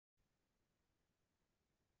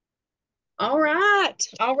All right.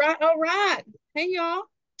 All right. All right. Hey, y'all.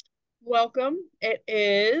 Welcome. It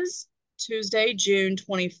is Tuesday, June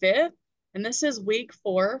 25th, and this is week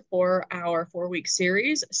 4 for our 4-week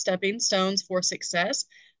series, Stepping Stones for Success.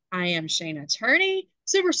 I am Shane Attorney,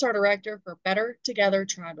 Superstar Director for Better Together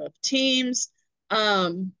Tribe of Teams.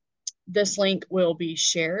 This link will be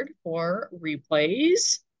shared for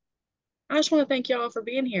replays. I just want to thank y'all for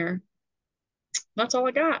being here. That's all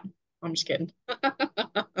I got. I'm just kidding.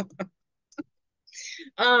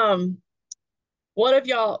 Um, what have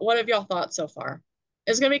y'all thought so far?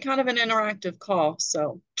 It's gonna be kind of an interactive call,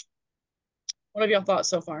 so what have y'all thought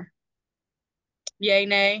so far? Yay,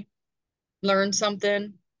 nay, learned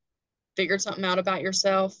something, figured something out about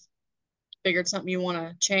yourself, figured something you want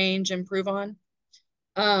to change, improve on.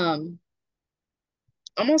 Um,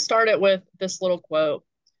 I'm gonna start it with this little quote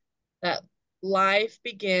that life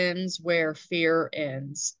begins where fear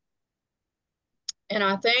ends. And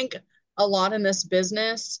I think a lot in this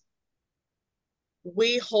business,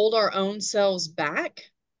 we hold our own selves back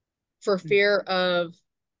for fear of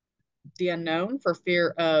the unknown, for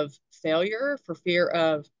fear of failure, for fear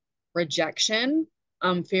of rejection,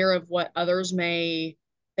 fear of what others may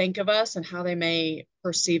think of us and how they may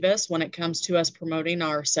perceive us when it comes to us promoting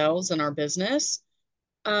ourselves and our business.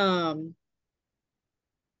 Um,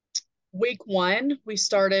 Week 1, we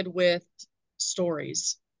started with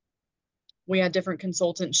stories. We had different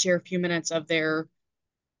consultants share a few minutes of their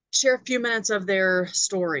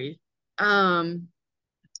story.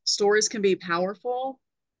 Stories can be powerful.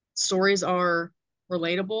 Stories are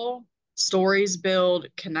relatable. Stories build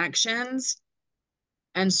connections,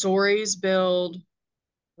 and stories build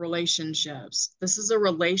relationships. This is a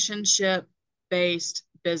relationship-based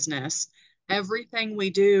business. Everything we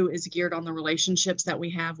do is geared on the relationships that we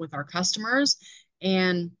have with our customers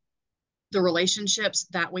and the relationships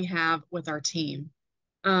that we have with our team.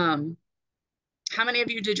 Um, how many of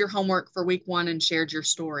you did your homework for week 1 and shared your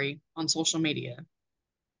story on social media?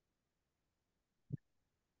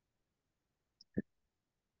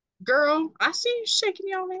 Girl, I see you shaking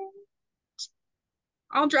your head.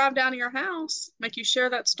 I'll drive down to your house, make you share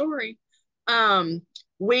that story. Um,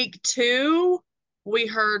 Week 2, we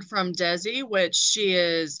heard from Desi, which she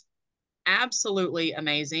is absolutely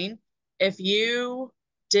amazing. If you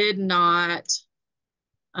did not,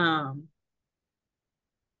 um,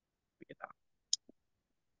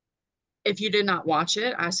 if you did not watch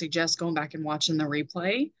it, I suggest going back and watching the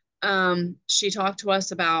replay. She talked to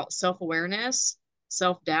us about self-awareness,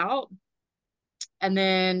 self-doubt, and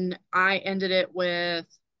then I ended it with,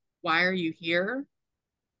 why are you here?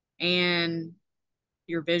 And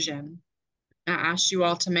your vision. I asked you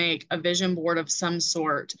all to make a vision board of some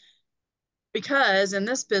sort because in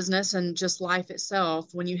this business and just life itself,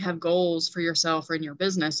 when you have goals for yourself or in your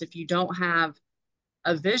business, if you don't have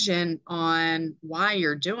a vision on why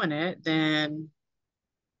you're doing it, then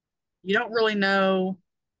you don't really know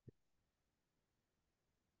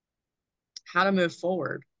how to move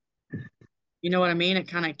forward. You know what I mean? It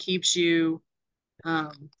kind of keeps you,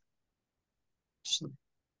 um,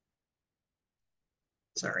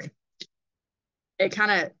 sorry, it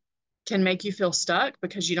kind of can make you feel stuck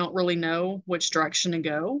because you don't really know which direction to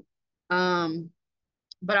go. Um,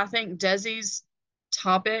 but I think Desi's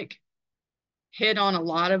topic hit on a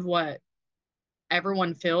lot of what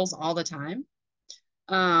everyone feels all the time.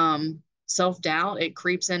 Self-doubt, it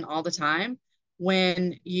creeps in all the time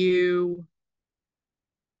when you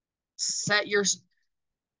set your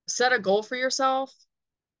set a goal for yourself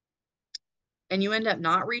and you end up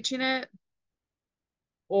not reaching it,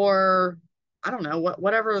 or I don't know,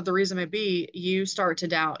 whatever the reason may be, you start to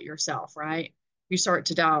doubt yourself, right? You start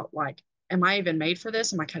to doubt, like, am I even made for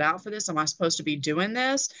this? Am I cut out for this? Am I supposed to be doing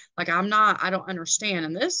this? Like, I'm not, I don't understand.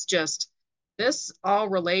 And this all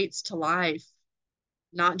relates to life,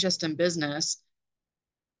 not just in business,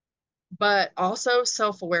 but also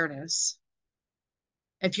self-awareness.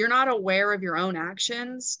 If you're not aware of your own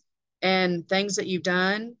actions and things that you've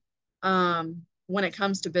done, when it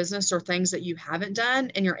comes to business or things that you haven't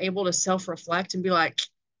done, and you're able to self-reflect and be like,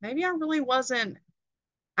 maybe I really wasn't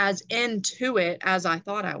as into it as I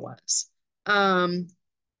thought I was. Um,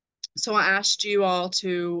 so I asked you all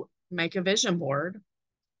to make a vision board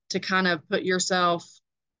to kind of put yourself,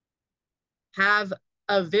 have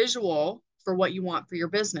a visual for what you want for your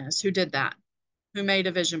business. Who did that? Who made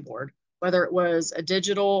a vision board? Whether it was a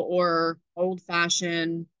digital or old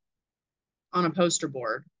fashioned on a poster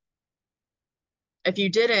board. If you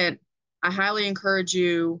didn't, I highly encourage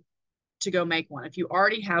you to go make one. If you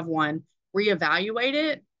already have one, reevaluate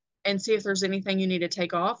it and see if there's anything you need to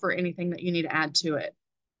take off or anything that you need to add to it.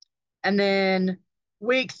 And then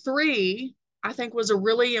week 3, I think was a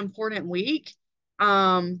really important week.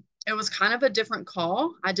 It was kind of a different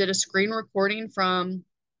call. I did a screen recording from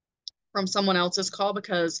someone else's call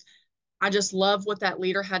because I just love what that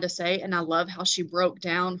leader had to say, and I love how she broke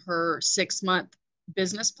down her 6 month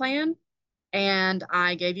business plan. And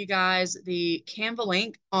I gave you guys the Canva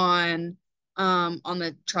link on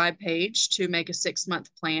the tribe page to make a 6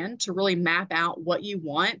 month plan to really map out what you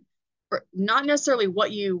want, for not necessarily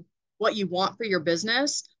what you want for your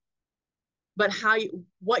business, but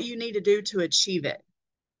what you need to do to achieve it.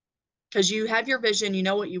 Because you have your vision, you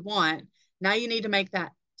know what you want. Now you need to make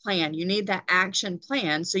that plan. You need that action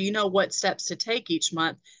plan so you know what steps to take each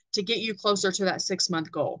month to get you closer to that 6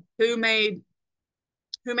 month goal. Who made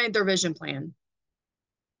their vision plan?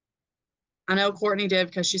 I know Courtney did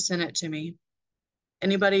because she sent it to me.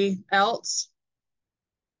 Anybody else?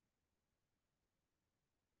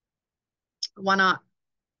 Why not?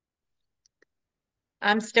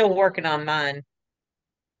 I'm still working on mine.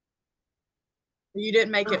 You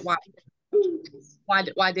didn't make it. Why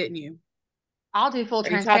didn't you? I'll do full Are you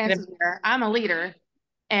talking transparency here. I'm a leader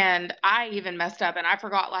and I even messed up and I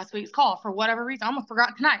forgot last week's call for whatever reason. I almost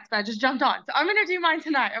forgot tonight's, but I just jumped on. So I'm going to do mine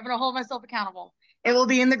tonight. I'm going to hold myself accountable. It will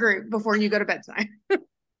be in the group before you go to bed tonight.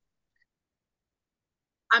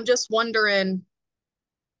 I'm just wondering.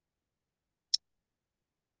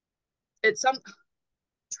 I'm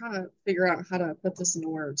trying to figure out how to put this into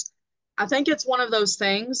words. I think it's one of those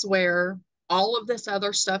things where all of this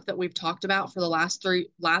other stuff that we've talked about for the last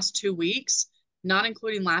 2 weeks, not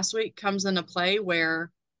including last week, comes into play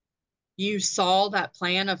where you saw that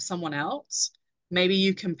plan of someone else. Maybe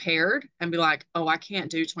you compared and be like, oh, I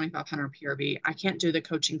can't do 2,500 PRV. I can't do the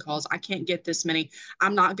coaching calls. I can't get this many.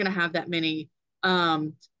 I'm not going to have that many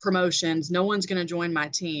promotions. No one's going to join my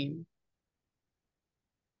team.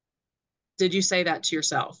 Did you say that to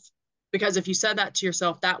yourself? Because if you said that to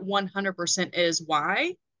yourself, that 100% is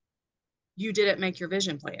why you didn't make your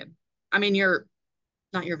vision plan. I mean,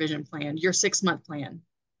 not your vision plan, your 6 month plan.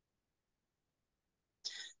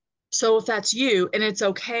 So if that's you, and it's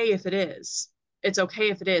okay if it is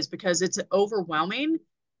because it's overwhelming.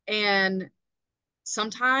 And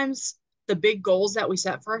sometimes the big goals that we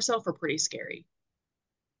set for ourselves are pretty scary.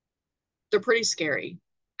 They're pretty scary.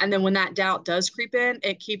 And then when that doubt does creep in,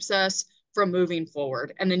 it keeps us from moving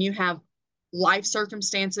forward. And then you have life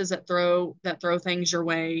circumstances that throw things your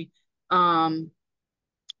way.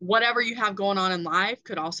 Whatever you have going on in life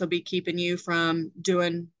could also be keeping you from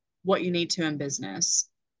doing what you need to in business.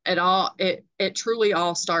 It truly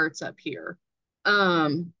all starts up here.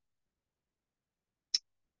 The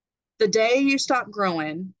day you stop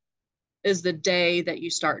growing is the day that you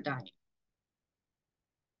start dying.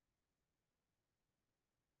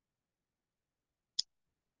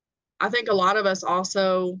 I think a lot of us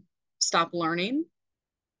also stop learning.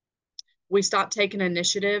 We stop taking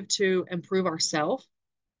initiative to improve ourselves,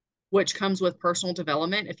 which comes with personal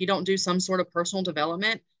development. If you don't do some sort of personal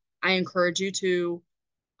development, I encourage you to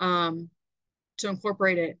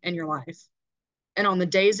incorporate it in your life. And on the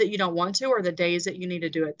days that you don't want to, or the days that you need to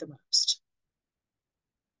do it the most.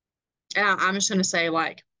 And I'm just going to say,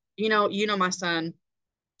 like, my son,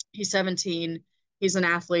 he's 17, he's an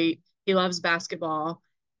athlete, he loves basketball.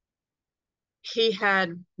 He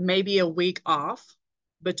had maybe a week off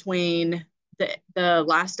between the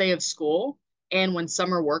last day of school and when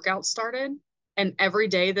summer workouts started. And every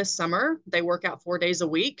day this summer, they work out 4 days a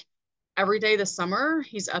week. Every day this summer,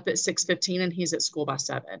 he's up at 6:15 and he's at school by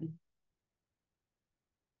 7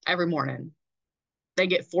 every morning. They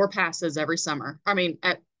get 4 passes every summer. I mean,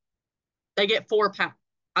 they get 4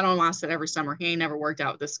 I don't know why I said every summer. He ain't never worked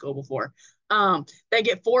out at this school before. They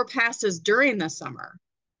get 4 passes during the summer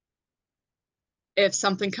if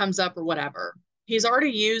something comes up or whatever. He's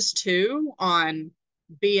already used 2 on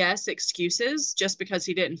BS excuses just because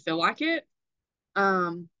he didn't feel like it.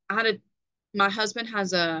 My husband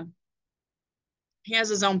he has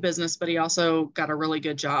his own business, but he also got a really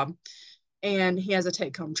good job, and he has a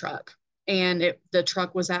take-home truck. And the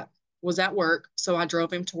truck was at work, so I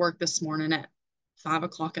drove him to work this morning at 5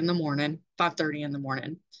 o'clock in the morning, 5:30 in the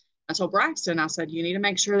morning. I told Braxton, I said, you need to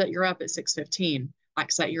make sure that you're up at 6:15,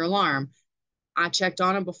 like set your alarm. I checked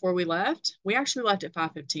on him before we left. We actually left at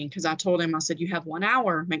 5:15 because I told him, I said, you have 1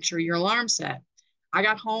 hour, make sure your alarm's set. I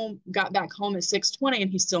got back home at 6:20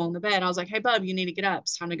 and he's still in the bed. I was like, hey, bub, you need to get up.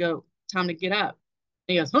 It's time to go, time to get up.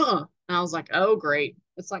 And he goes, and I was like, oh, great.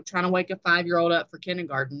 It's like trying to wake a 5-year-old up for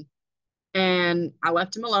kindergarten. And I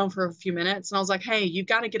left him alone for a few minutes. And I was like, hey, you've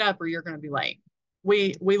got to get up or you're going to be late.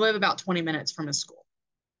 We live about 20 minutes from his school.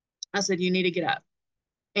 I said, you need to get up.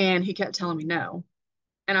 And he kept telling me no.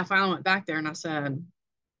 And I finally went back there and I said,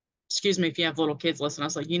 excuse me if you have little kids listen. I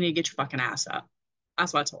was like, you need to get your fucking ass up.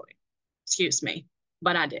 That's what I told him. Excuse me.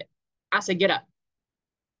 But I did. I said, get up.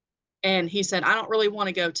 And he said, I don't really want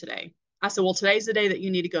to go today. I said, well, today's the day that you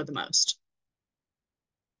need to go the most.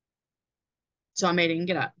 So I made him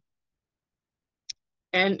get up.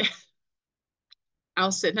 And I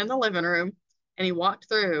was sitting in the living room and he walked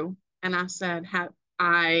through and I said, said,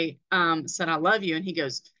 I love you. And he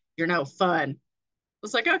goes, you're no fun. I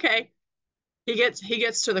was like, okay. He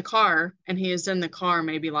gets to the car and he is in the car,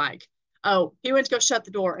 maybe like, oh, he went to go shut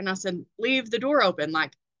the door. And I said, leave the door open.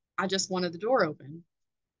 Like, I just wanted the door open.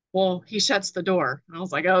 Well, he shuts the door. I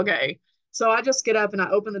was like, okay. So I just get up and I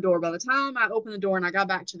open the door. By the time I opened the door and I got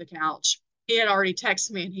back to the couch, he had already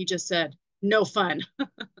texted me and he just said, no fun.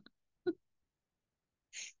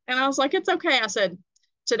 And I was like, it's okay. I said,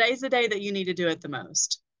 today's the day that you need to do it the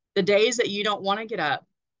most. The days that you don't want to get up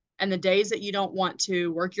and the days that you don't want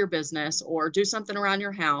to work your business or do something around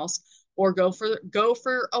your house or go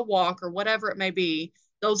for a walk or whatever it may be,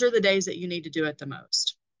 those are the days that you need to do it the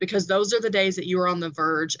most because those are the days that you are on the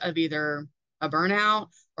verge of either a burnout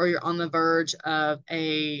or you're on the verge of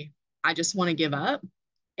I just want to give up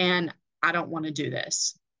and I don't want to do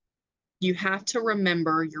this. You have to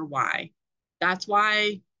remember your why. That's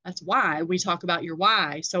why we talk about your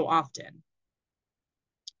why so often.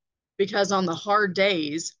 Because on the hard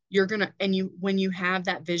days, when you have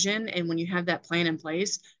that vision and when you have that plan in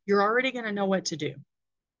place, you're already going to know what to do.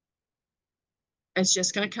 It's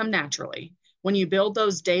just going to come naturally. When you build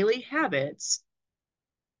those daily habits,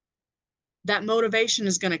 that motivation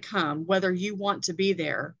is going to come whether you want to be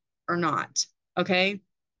there or not. Okay.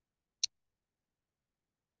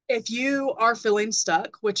 If you are feeling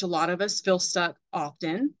stuck, which a lot of us feel stuck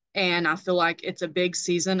often, and I feel like it's a big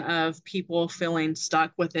season of people feeling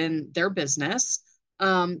stuck within their business,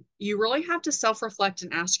 you really have to self-reflect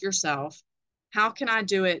and ask yourself, how can I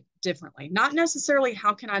do it differently? Not necessarily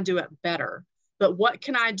how can I do it better, but what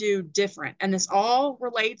can I do different? And this all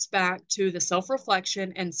relates back to the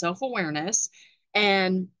self-reflection and self-awareness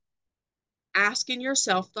and asking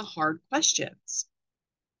yourself the hard questions.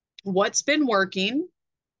 What's been working?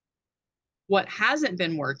 What hasn't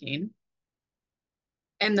been working?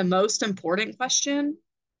 And the most important question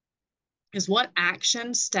is what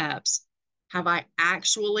action steps have I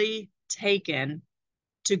actually taken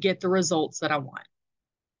to get the results that I want?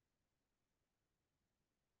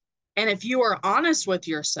 And if you are honest with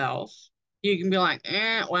yourself, you can be like,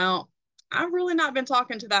 well, I've really not been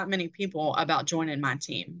talking to that many people about joining my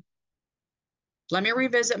team. Let me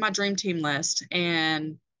revisit my dream team list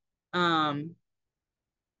and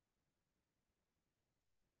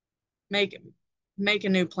make a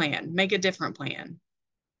new plan, make a different plan.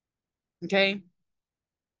 Okay.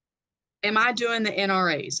 Am I doing the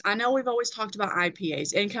NRAs? I know we've always talked about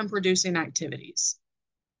IPAs, income producing activities.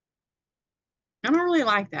 I don't really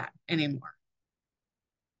like that anymore.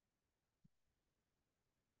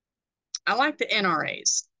 I like the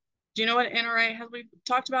NRAs. Do you know what NRA, have we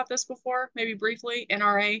talked about this before? Maybe briefly.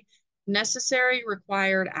 NRA, necessary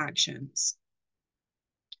required actions.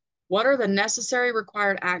 What are the necessary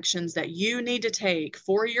required actions that you need to take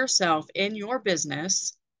for yourself in your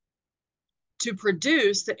business to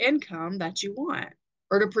produce the income that you want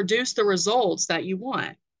or to produce the results that you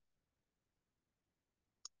want?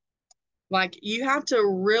 Like you have to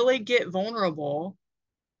really get vulnerable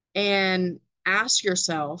and ask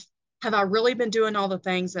yourself, have I really been doing all the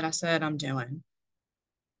things that I said I'm doing?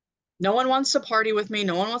 No one wants to party with me.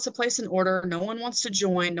 No one wants to place an order. No one wants to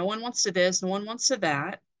join. No one wants to this. No one wants to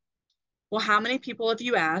that. Well, how many people have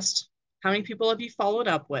you asked? How many people have you followed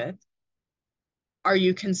up with? Are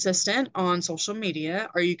you consistent on social media?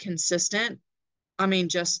 Are you consistent? I mean,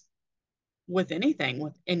 just with anything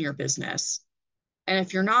within your business. And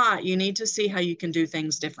if you're not, you need to see how you can do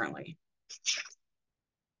things differently.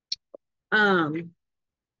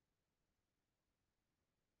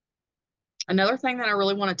 Another thing that I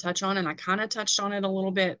really want to touch on, and I kind of touched on it a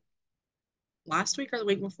little bit last week or the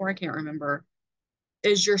week before, I can't remember,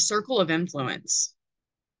 is your circle of influence.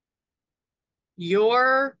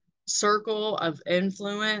 Your circle of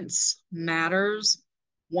influence matters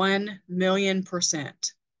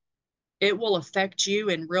 1,000,000%. It will affect you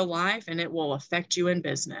in real life and it will affect you in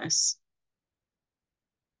business.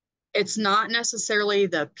 It's not necessarily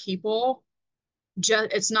the people,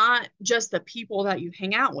 it's not just the people that you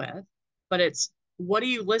hang out with, but it's what do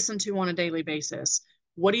you listen to on a daily basis?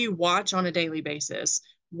 What do you watch on a daily basis?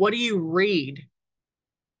 What do you read?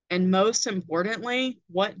 And most importantly,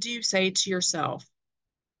 what do you say to yourself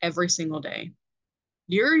every single day?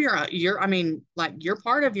 I mean, like you're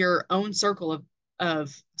part of your own circle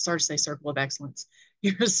of, sorry to say circle of excellence,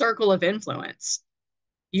 your circle of influence.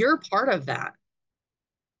 You're part of that.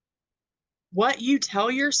 What you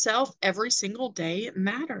tell yourself every single day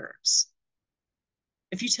matters.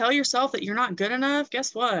 If you tell yourself that you're not good enough,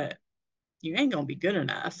 guess what? You ain't going to be good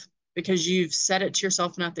enough because you've said it to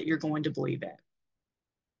yourself enough that you're going to believe it.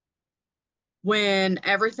 When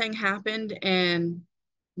everything happened in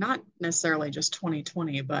not necessarily just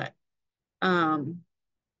 2020, but um,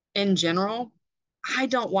 in general, I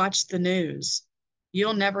don't watch the news.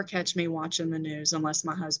 You'll never catch me watching the news unless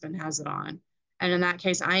my husband has it on. And in that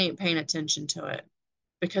case, I ain't paying attention to it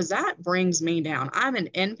because that brings me down. I'm an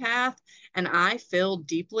empath and I feel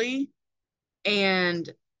deeply and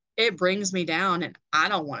it brings me down and I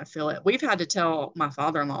don't want to feel it. We've had to tell my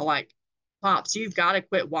father-in-law, like, Pops, you've got to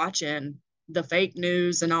quit watching the fake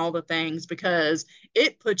news and all the things because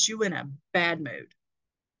it puts you in a bad mood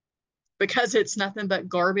because it's nothing but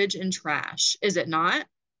garbage and trash. Is it not?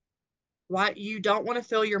 Why you don't want to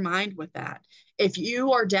fill your mind with that. If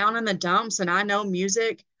you are down in the dumps, and I know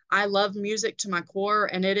music, I love music to my core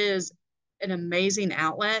and it is an amazing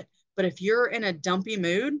outlet. But if you're in a dumpy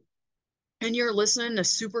mood, and you're listening to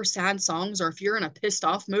super sad songs, or if you're in a pissed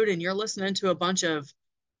off mood and you're listening to a bunch of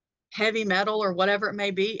heavy metal or whatever it may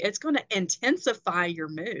be, it's going to intensify your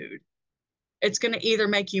mood. It's going to either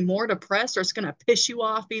make you more depressed or it's going to piss you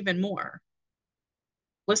off even more.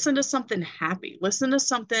 Listen to something happy. Listen to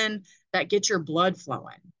something that gets your blood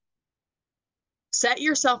flowing. Set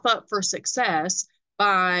yourself up for success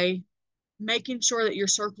by making sure that your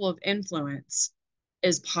circle of influence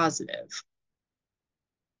is positive.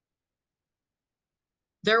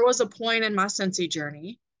 There was a point in my Scentsy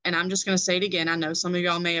journey, and I'm just going to say it again. I know some of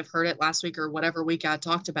y'all may have heard it last week or whatever week I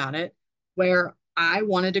talked about it, where I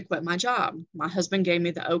wanted to quit my job. My husband gave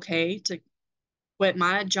me the okay to quit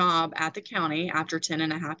my job at the county after 10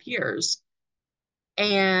 and a half years.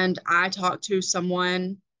 And I talked to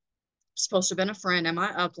someone, supposed to have been a friend in my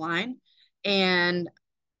upline, and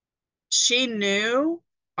she knew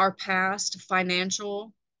our past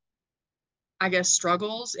financial, I guess,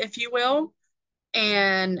 struggles, if you will.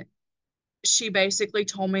 And she basically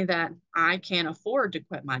told me that I can't afford to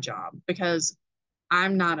quit my job because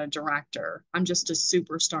I'm not a director. I'm just a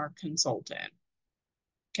superstar consultant.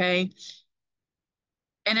 Okay.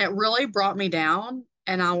 And it really brought me down.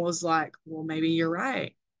 And I was like, well, maybe you're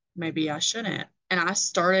right. Maybe I shouldn't. And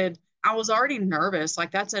I was already nervous.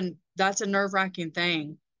 Like that's a nerve-wracking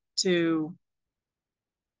thing to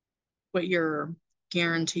put your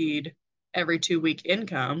guaranteed every 2 week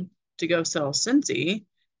income to go sell Scentsy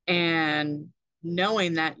and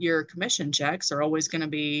knowing that your commission checks are always going to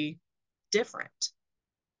be different.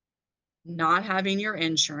 Not having your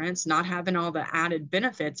insurance, not having all the added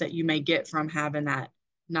benefits that you may get from having that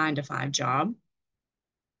 9 to 5 job.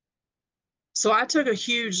 So I took a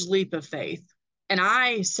huge leap of faith and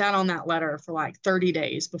I sat on that letter for like 30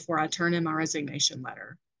 days before I turned in my resignation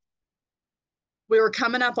letter. We were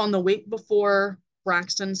coming up on the week before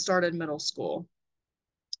Braxton started middle school.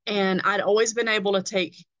 And I'd always been able to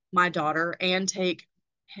take my daughter and take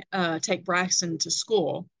Braxton to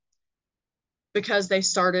school because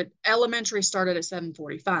elementary started at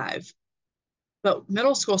 7:45, but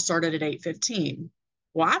middle school started at 8:15.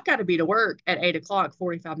 Well, I've got to be to work at 8 o'clock,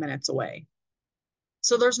 45 minutes away.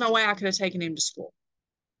 So there's no way I could have taken him to school.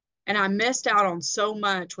 And I missed out on so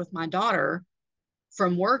much with my daughter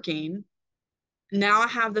from working. Now I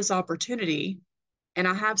have this opportunity and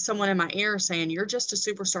I have someone in my ear saying, you're just a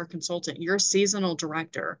superstar consultant. You're a seasonal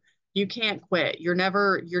director. You can't quit. You're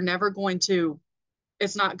never going to,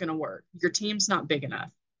 it's not going to work. Your team's not big enough.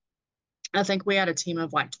 I think we had a team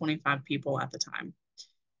of like 25 people at the time.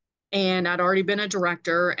 And I'd already been a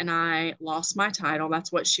director and I lost my title.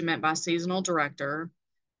 That's what she meant by seasonal director.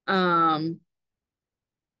 I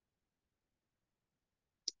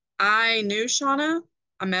knew Shauna.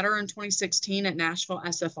 I met her in 2016 at Nashville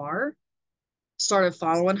SFR. Started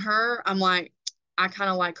following her. I'm like, I kind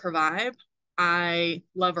of like her vibe. I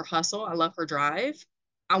love her hustle. I love her drive.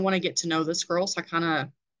 I want to get to know this girl. So I kind of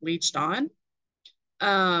leached on.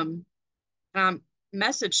 And I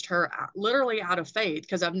messaged her literally out of faith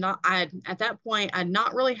because at that point, I'd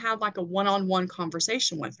not really had like a one-on-one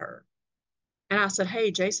conversation with her. And I said, hey,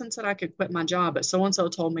 Jason said I could quit my job, but so-and-so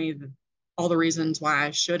told me all the reasons why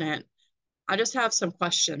I shouldn't. I just have some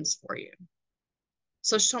questions for you.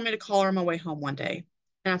 So she told me to call her on my way home one day.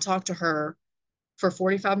 And I talked to her for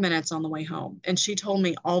 45 minutes on the way home. And she told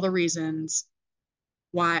me all the reasons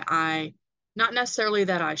why not necessarily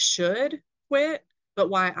that I should quit, but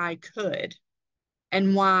why I could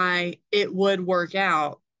and why it would work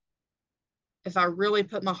out if I really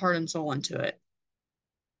put my heart and soul into it.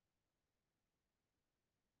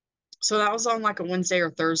 So that was on like a Wednesday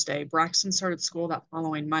or Thursday. Braxton started school that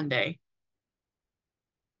following Monday.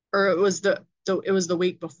 Or it was the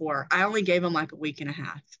week before. I only gave him like a week and a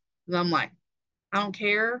half. And I'm like, I don't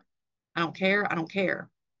care. I don't care. I don't care.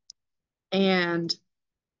 And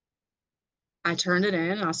I turned it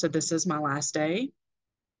in and I said, this is my last day.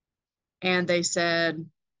 And they said,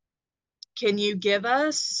 can you give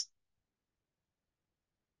us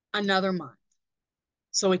another month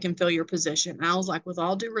so we can fill your position? And I was like, with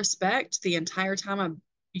all due respect, the entire time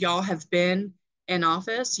y'all have been in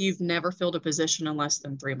office, you've never filled a position in less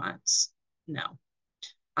than 3 months. No.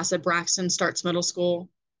 I said, Braxton starts middle school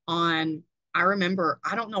on, I remember,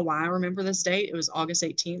 I don't know why I remember this date. It was August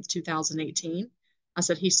 18th, 2018. I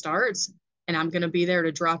said, he starts and I'm going to be there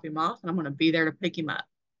to drop him off and I'm going to be there to pick him up.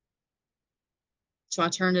 So I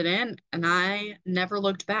turned it in and I never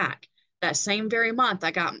looked back. That same very month,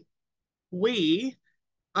 we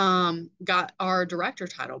got our director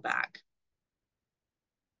title back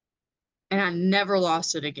and I never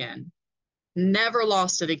lost it again. Never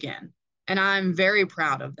lost it again. And I'm very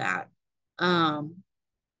proud of that.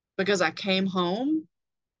 Because I came home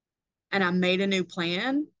and I made a new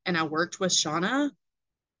plan and I worked with Shauna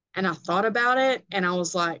and I thought about it and I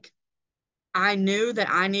was like, I knew that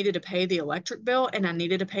I needed to pay the electric bill and I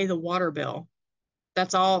needed to pay the water bill.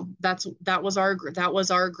 That's all. That was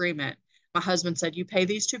our agreement. My husband said, you pay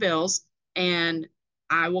these two bills and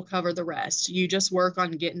I will cover the rest. You just work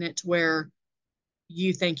on getting it to where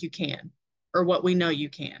you think you can or what we know you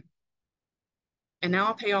can. And now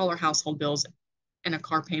I'll pay all our household bills and a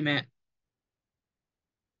car payment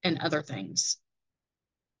and other things.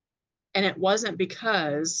 And it wasn't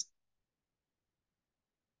because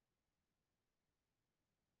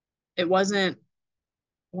it wasn't,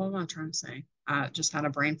 what am I trying to say? I just had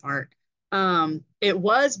a brain fart. It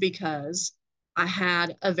was because I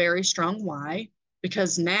had a very strong why,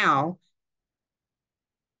 because now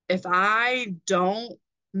if I don't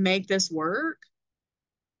make this I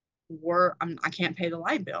can't pay the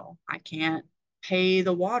light bill. I can't pay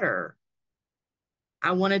the water.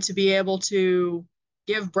 I wanted to be able to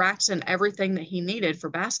give Braxton everything that he needed for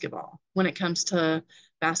basketball when it comes to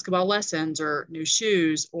basketball lessons or new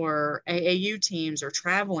shoes or AAU teams or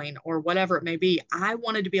traveling or whatever it may be. I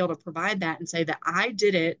wanted to be able to provide that and say that I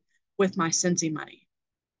did it with my Scentsy money.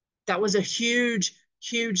 That was a huge,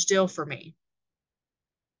 huge deal for me.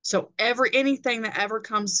 So anything that ever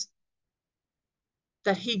comes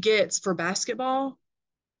that he gets for basketball,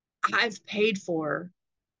 I've paid for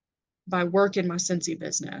by working my Scentsy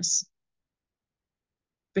business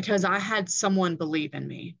because I had someone believe in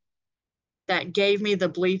me that gave me the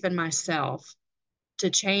belief in myself to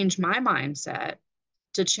change my mindset,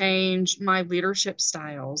 to change my leadership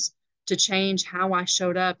styles, to change how I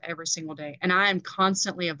showed up every single day. And I am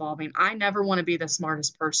constantly evolving. I never want to be the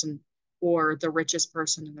smartest person or the richest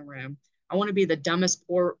person in the room. I want to be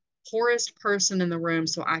the poorest person in the room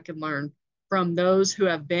so I can learn from those who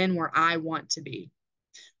have been where I want to be.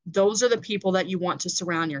 Those are the people that you want to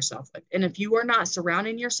surround yourself with. And if you are not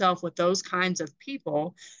surrounding yourself with those kinds of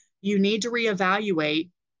people, you need to reevaluate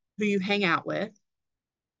who you hang out with,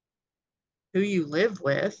 who you live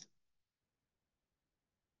with,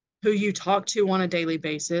 who you talk to on a daily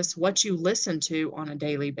basis, what you listen to on a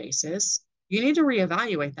daily basis. You need to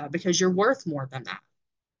reevaluate that because you're worth more than that.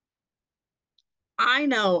 I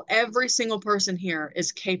know every single person here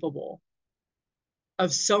is capable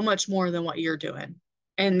of so much more than what you're doing.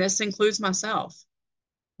 And this includes myself.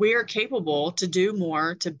 We are capable to do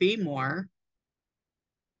more, to be more.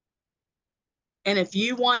 And if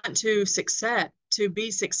you want to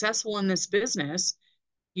be successful in this business,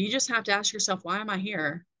 you just have to ask yourself, why am I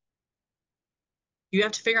here? You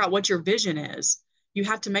have to figure out what your vision is. You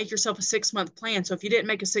have to make yourself a 6-month plan. So if you didn't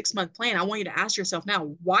make a 6-month plan, I want you to ask yourself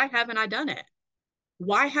now, why haven't I done it?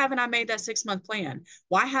 Why haven't I made that 6-month plan?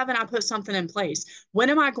 Why haven't I put something in place? When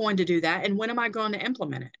am I going to do that? And when am I going to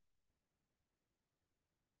implement it?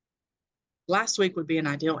 Last week would be an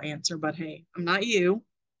ideal answer, but hey, I'm not you.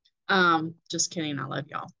 Just kidding. I love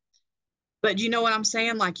y'all. But you know what I'm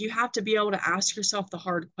saying? Like you have to be able to ask yourself the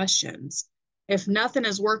hard questions. If nothing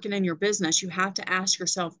is working in your business, you have to ask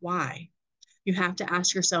yourself why. You have to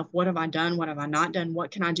ask yourself, what have I done? What have I not done? What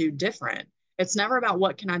can I do different? It's never about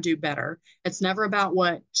what can I do better. It's never about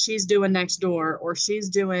what she's doing next door or she's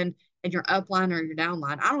doing in your upline or your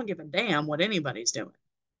downline. I don't give a damn what anybody's doing.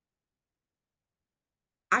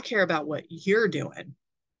 I care about what you're doing.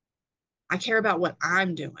 I care about what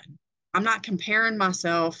I'm doing. I'm not comparing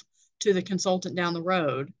myself to the consultant down the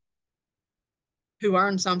road who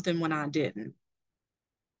earned something when I didn't,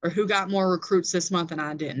 or who got more recruits this month than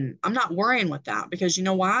I didn't. I'm not worrying with that because you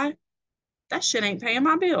know why? That shit ain't paying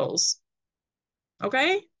my bills.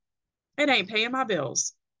 Okay? It ain't paying my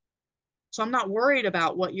bills. So I'm not worried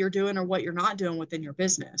about what you're doing or what you're not doing within your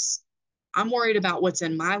business. I'm worried about what's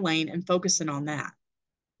in my lane and focusing on that.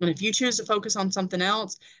 And if you choose to focus on something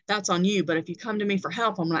else, that's on you. But if you come to me for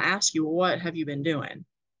help, I'm going to ask you, well, what have you been doing?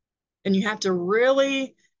 And you have to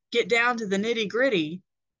really get down to the nitty gritty.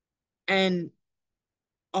 And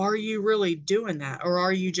are you really doing that? Or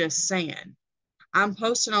are you just saying, I'm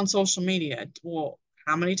posting on social media? Well,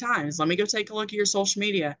 how many times? Let me go take a look at your social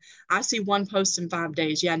media. I see one post in 5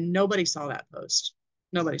 days. Yeah, nobody saw that post.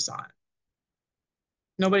 Nobody saw it.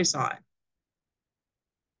 Nobody saw it.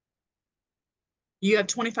 You have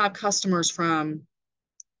 25 customers from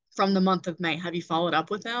the month of May. Have you followed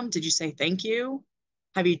up with them? Did you say thank you?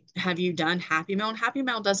 Have you done Happy Mail? And Happy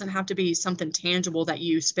Mail doesn't have to be something tangible that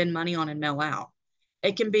you spend money on and mail out.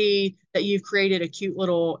 It can be that you've created a cute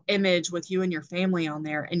little image with you and your family on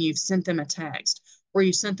there and you've sent them a text or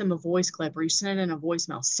you sent them a voice clip or you sent it in a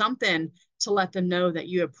voicemail, something to let them know that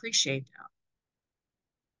you appreciate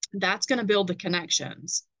them. That's going to build the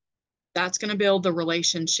connections. That's going to build the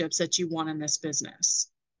relationships that you want in this business.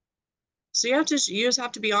 So you just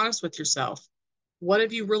have to be honest with yourself. What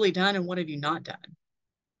have you really done and what have you not done?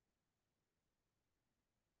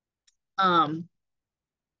 Um,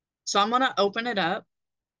 so I'm going to open it up.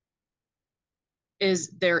 Is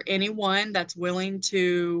there anyone that's willing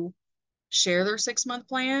to share their 6-month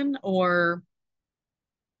plan or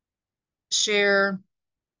share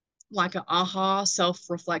like an aha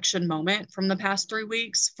self-reflection moment from the past 3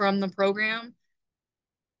 weeks from the program?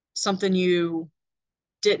 Something you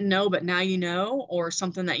didn't know, but now you know, or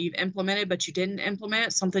something that you've implemented, but you didn't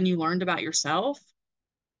implement, something you learned about yourself?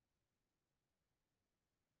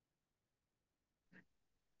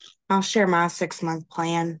 I'll share my 6-month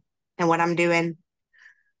plan and what I'm doing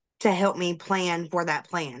to help me plan for that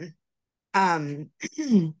plan.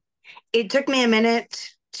 It took me a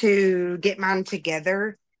minute to get mine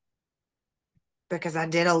together because I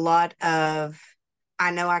did a lot of,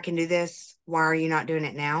 I know I can do this. Why are you not doing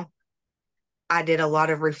it now? I did a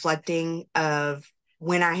lot of reflecting of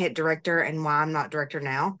when I hit director and why I'm not director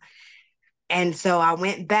now. And so I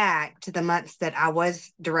went back to the months that I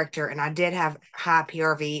was director and I did have high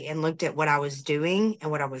PRV and looked at what I was doing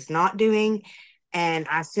and what I was not doing. And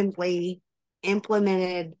I simply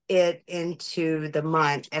implemented it into the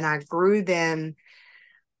month and I grew them.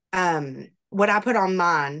 What I put on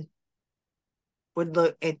mine would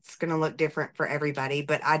look, it's going to look different for everybody,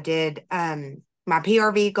 but I did my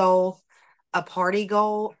PRV goal, a party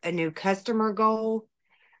goal, a new customer goal,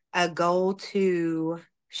 a goal to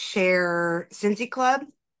share Scentsy Club,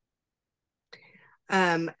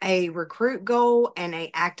 a recruit goal, and a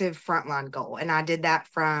active frontline goal. And I did that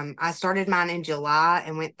I started mine in July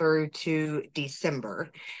and went through to December.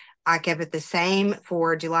 I kept it the same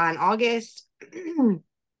for July and August.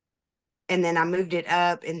 And then I moved it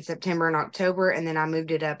up in September and October, and then I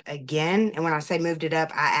moved it up again. And when I say moved it up,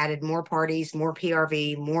 I added more parties, more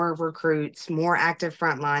PRV, more recruits, more active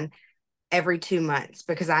frontline every 2 months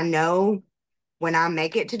because I know when I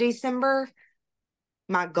make it to December,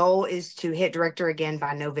 my goal is to hit director again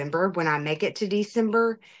by November. When I make it to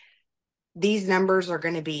December, these numbers are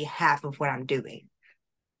going to be half of what I'm doing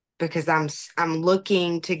because I'm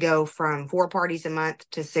looking to go from 4 parties a month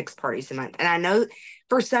to 6 parties a month. And I know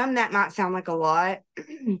for some that might sound like a lot,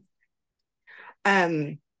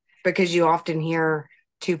 because you often hear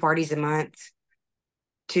 2 parties a month,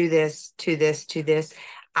 to this, to this, to this.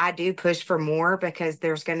 I do push for more because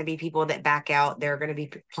there's going to be people that back out. There are going to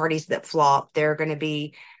be parties that flop. There are going to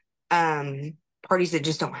be parties that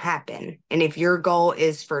just don't happen. And if your goal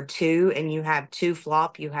is for 2 and you have 2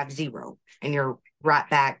 flop, you have 0 and you're right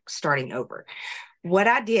back starting over. What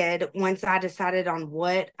I did once I decided on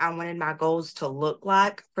what I wanted my goals to look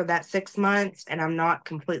like for that 6 months, and I'm not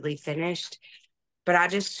completely finished, but I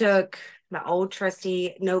just took my old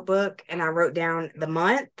trusty notebook and I wrote down the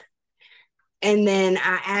month. And then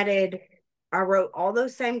I wrote all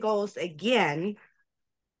those same goals again.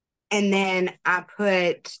 And then I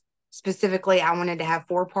put specifically, I wanted to have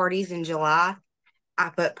 4 parties in July. I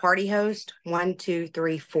put party host 1, 2,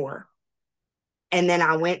 3, 4. And then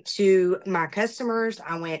I went to my customers.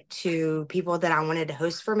 I went to people that I wanted to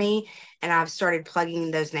host for me. And I've started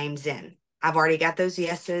plugging those names in. I've already got those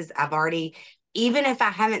yeses. Even if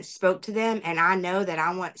I haven't spoke to them and I know that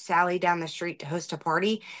I want Sally down the street to host a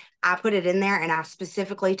party, I put it in there and I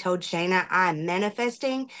specifically told Shayna, I'm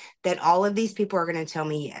manifesting that all of these people are going to tell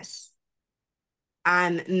me yes.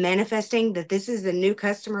 I'm manifesting that this is the new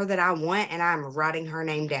customer that I want and I'm writing her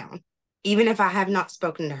name down. even if I have not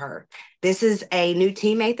spoken to her. This is a new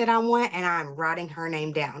teammate that I want, and I'm writing her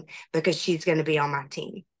name down because she's going to be on my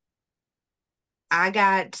team. I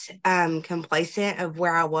got complacent of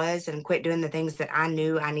where I was and quit doing the things that I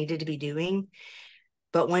knew I needed to be doing.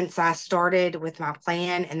 But once I started with my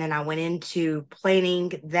plan and then I went into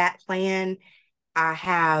planning that plan, I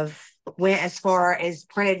have went as far as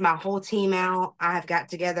printed my whole team out. I have got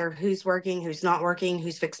together who's working, who's not working,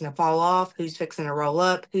 who's fixing to fall off, who's fixing to roll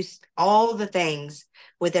up, who's all the things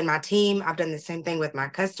within my team. I've done the same thing with my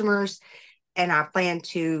customers, and I plan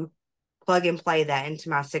to plug and play that into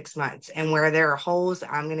my 6 months. And where there are holes,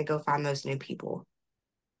 I'm going to go find those new people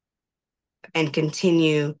and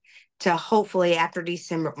continue to hopefully after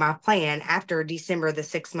December, my plan after December, the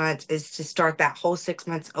 6 months is to start that whole 6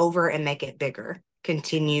 months over and make it bigger,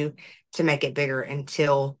 continue to make it bigger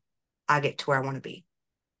until I get to where I want to be.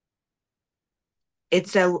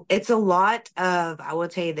 It's a lot of, I will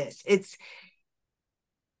tell you this,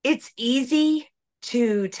 it's easy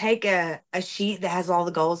to take a sheet that has all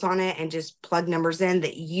the goals on it and just plug numbers in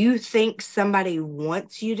that you think somebody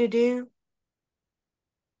wants you to do.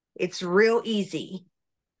 It's real easy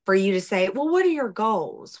for you to say, well, what are your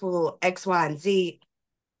goals? Well, X, Y, and Z.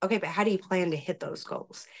 Okay, but how do you plan to hit those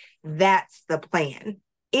goals? That's the plan.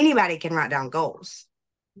 Anybody can write down goals.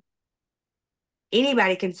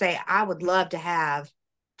 Anybody can say, I would love to have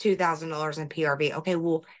 $2,000 in PRV. Okay,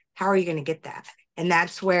 well, how are you going to get that? And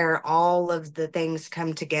that's where all of the things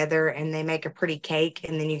come together and they make a pretty cake,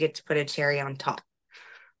 and then you get to put a cherry on top.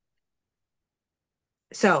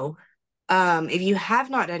 So if you have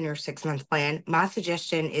not done your 6 month plan, my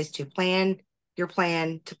suggestion is to plan your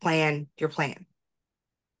plan to plan your plan.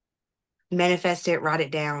 Manifest it, write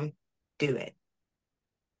it down, do it.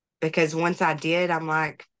 Because once I did, I'm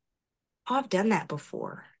like, oh, I've done that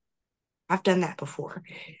before. I've done that before.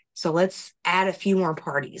 So let's add a few more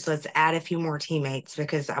parties. Let's add a few more teammates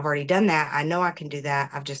because I've already done that. I know I can do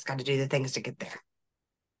that. I've just got to do the things to get there.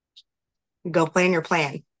 Go plan your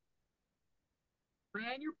plan.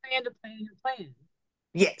 Plan your plan to plan your plan.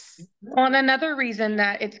 Yes. Well, and another reason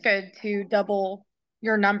that it's good to double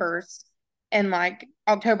your numbers in like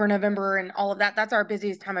October, November, and all of that, that's our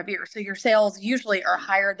busiest time of year. So your sales usually are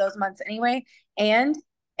higher those months anyway. And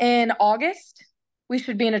in August, we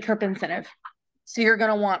should be in a trip incentive. So you're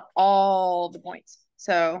going to want all the points.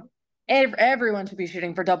 So everyone should be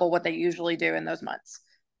shooting for double what they usually do in those months.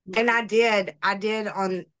 And I did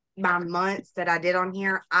on my months that I did on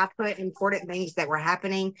here, I put important things that were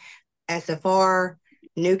happening, SFR,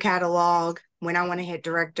 new catalog, when I want to hit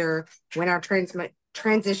director, when our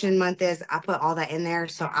transition month is, I put all that in there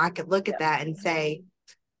so I could look at that and say,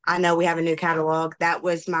 I know we have a new catalog. That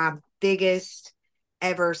was my biggest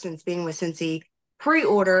ever since being with Scentsy.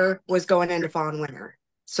 Pre-order was going into fall and winter.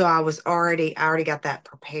 So I already got that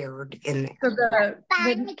prepared in there. So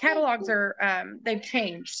the catalogs are they've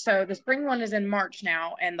changed. So the spring one is in March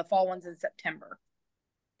now, and the fall one's in September.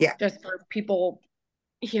 Yeah. Just for people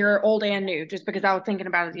here, old and new, just because I was thinking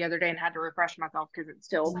about it the other day and had to refresh myself because it's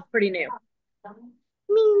still pretty new.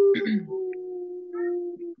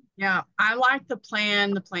 Yeah, I like the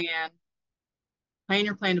plan your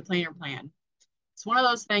plan to plan your plan. It's one of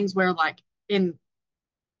those things where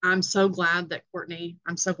I'm so glad that Courtney,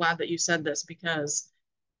 I'm so glad that you said this because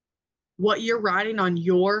what you're writing on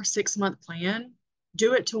your 6 month plan,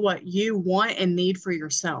 do it to what you want and need for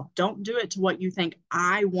yourself. Don't do it to what you think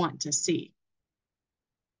I want to see.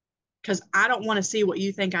 Because I don't want to see what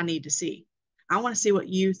you think I need to see. I want to see what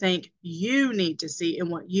you think you need to see and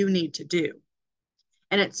what you need to do.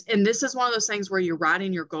 And this is one of those things where you're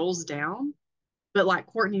writing your goals down, but like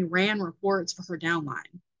Courtney ran reports for her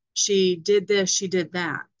downline. She did this, she did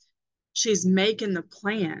that. She's making the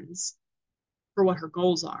plans for what her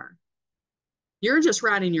goals are. You're just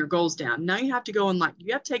writing your goals down. Now you have to go and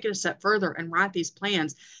you have to take it a step further and write these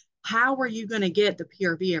plans. How are you going to get the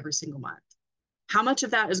PRV every single month? How much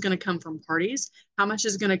of that is going to come from parties? How much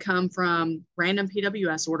is going to come from random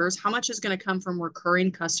PWS orders? How much is going to come from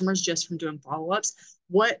recurring customers just from doing follow-ups?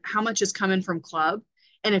 How much is coming from club?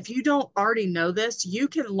 And if you don't already know this, you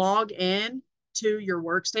can log in to your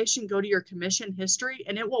workstation, go to your commission history,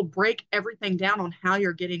 and it will break everything down on how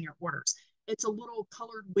you're getting your orders. It's a little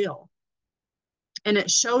colored wheel. And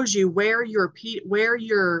it shows you where your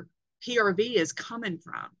PRV is coming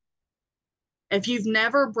from. If you've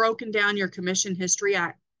never broken down your commission history,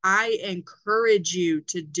 I encourage you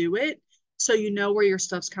to do it so you know where your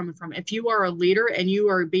stuff's coming from. If you are a leader and you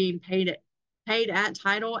are being paid at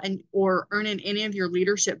title or earning any of your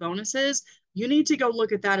leadership bonuses, you need to go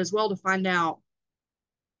look at that as well to find out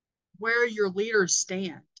where your leaders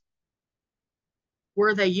stand.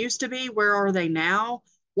 Where they used to be, where are they now?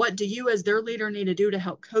 What do you as their leader need to do to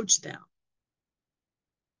help coach them?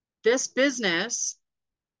 This business,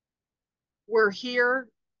 we're here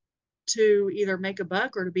to either make a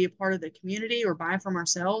buck or to be a part of the community or buy from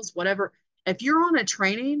ourselves, whatever. If you're on a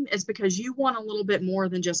training, it's because you want a little bit more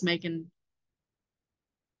than just making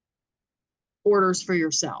orders for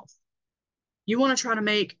yourself. You want to try to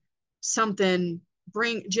make something,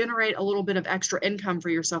 generate a little bit of extra income for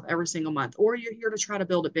yourself every single month, or you're here to try to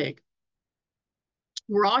build it big.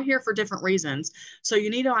 We're all here for different reasons. So you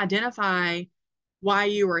need to identify why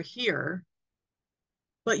you are here,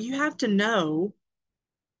 but you have to know,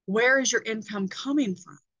 where is your income coming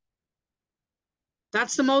from?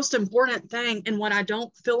 That's the most important thing. And what I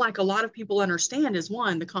don't feel like a lot of people understand is,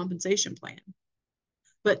 one, the compensation plan.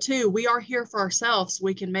 But two, we are here for ourselves so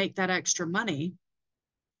we can make that extra money.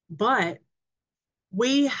 But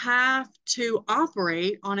we have to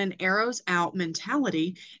operate on an arrows out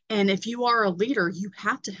mentality. And if you are a leader, you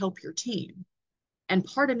have to help your team. And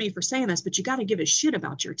pardon me for saying this, but you got to give a shit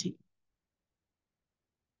about your team.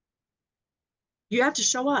 You have to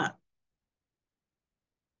show up.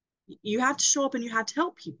 You have to show up and you have to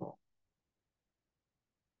help people.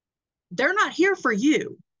 They're not here for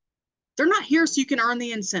you. They're not here so you can earn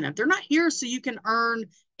the incentive. They're not here so you can earn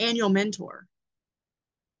annual mentor.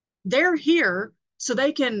 They're here so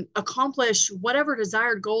they can accomplish whatever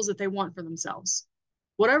desired goals that they want for themselves.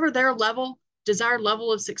 Whatever their desired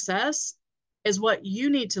level of success is what you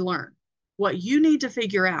need to learn, what you need to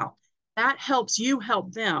figure out. That helps you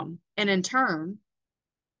help them, and in turn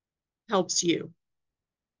helps you.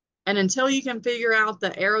 And until you can figure out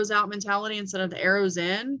the arrows out mentality instead of the arrows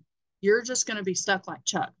in, you're just going to be stuck like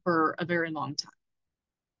Chuck for a very long time.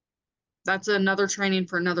 That's another training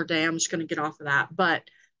for another day. I'm just going to get off of that. But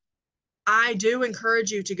I do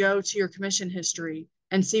encourage you to go to your commission history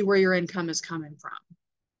and see where your income is coming from.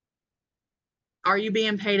 Are you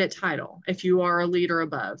being paid at title if you are a leader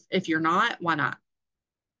above? If you're not, why not?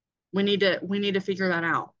 We need to figure that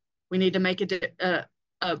out. We need to make a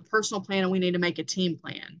personal plan, and we need to make a team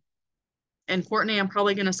plan. And Courtney, I'm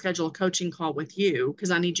probably going to schedule a coaching call with you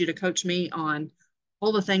because I need you to coach me on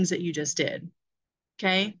all the things that you just did.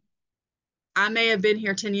 Okay. I may have been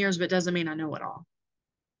here 10 years, but it doesn't mean I know it all.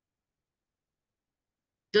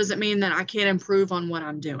 Doesn't mean that I can't improve on what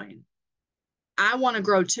I'm doing. I want to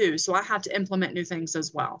grow too, so I have to implement new things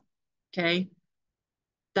as well. Okay.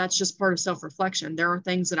 That's just part of self-reflection. There are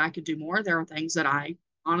things that I could do more. There are things that I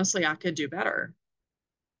could do better.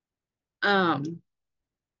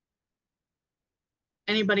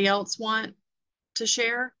 Anybody else want to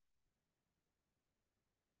share?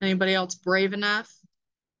 Anybody else brave enough?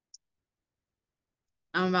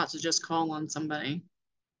 I'm about to just call on somebody.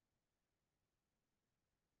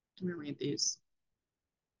 Let me read these.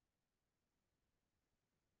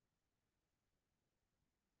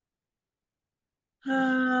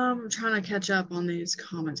 I'm trying to catch up on these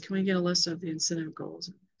comments. Can we get a list of the incentive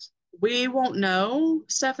goals? We won't know,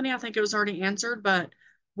 Stephanie. I think it was already answered, but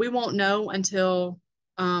we won't know until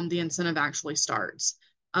the incentive actually starts.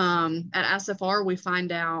 At SFR, we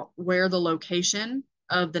find out where the location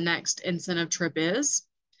of the next incentive trip is.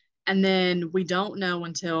 And then we don't know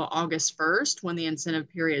until August 1st when the incentive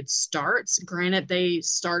period starts. Granted, they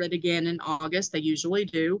started again in August. They usually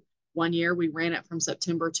do. One year we ran it from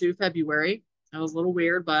September to February. That was a little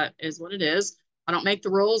weird, but is what it is. I don't make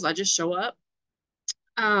the rules. I just show up.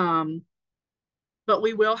 But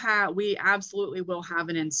we absolutely will have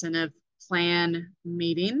an incentive plan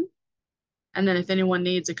meeting. And then if anyone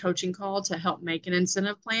needs a coaching call to help make an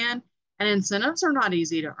incentive plan, and incentives are not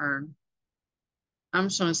easy to earn. I'm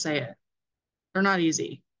just going to say it. They're not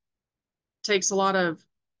easy. It takes a lot of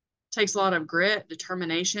grit,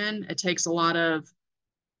 determination. It takes a lot of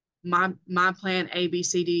my plan A, B,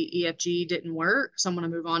 C, D, E, F, G didn't work. So I'm going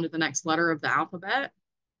to move on to the next letter of the alphabet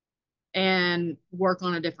and work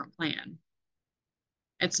on a different plan.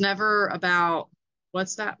 It's never about what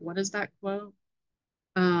is that quote?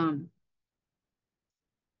 I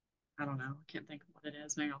don't know. I can't think of what it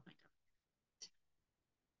is. Maybe I'll think of it.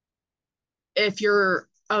 If you're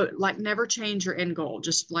like, never change your end goal,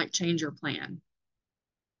 just like change your plan.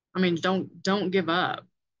 I mean, don't give up.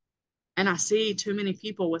 And I see too many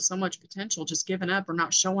people with so much potential just giving up or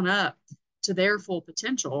not showing up to their full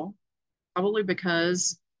potential, probably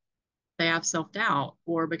because they have self-doubt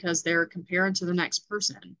or because they're comparing to the next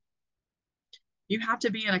person. You have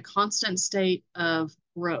to be in a constant state of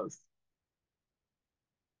growth,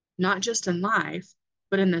 not just in life,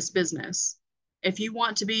 but in this business. If you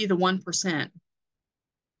want to be the 1%,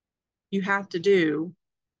 you have to do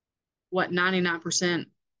what 99%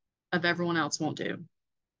 of everyone else won't do.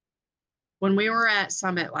 When we were at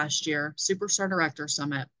Summit last year, Superstar Director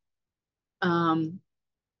Summit,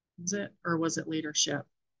 was it, or was it leadership?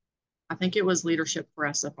 I think it was leadership for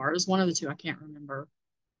SFR. It was one of the two. I can't remember.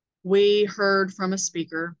 We heard from a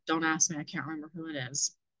speaker. Don't ask me. I can't remember who it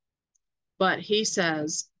is. But he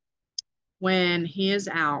says when he is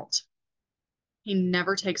out, he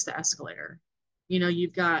never takes the escalator. You know,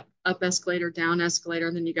 you've got up escalator, down escalator,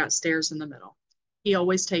 and then you got stairs in the middle. He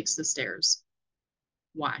always takes the stairs.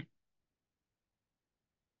 Why?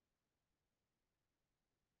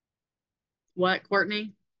 What,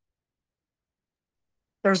 Courtney?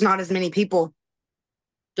 There's not as many people.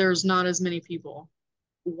 There's not as many people.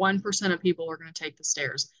 1% of people are going to take the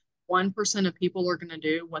stairs. 1% of people are going to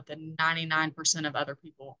do what the 99% of other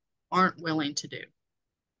people aren't willing to do.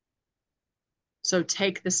 So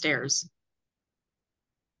take the stairs.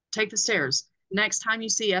 Take the stairs. Next time you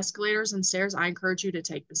see escalators and stairs, I encourage you to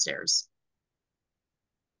take the stairs.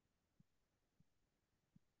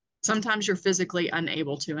 Sometimes you're physically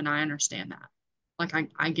unable to, and I understand that. Like,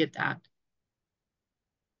 I get that.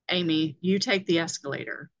 Amy, you take the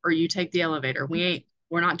escalator or you take the elevator. We're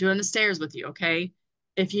not doing the stairs with you, okay?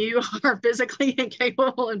 If you are physically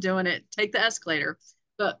incapable of doing it, take the escalator.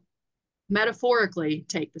 But metaphorically,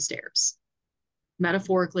 take the stairs.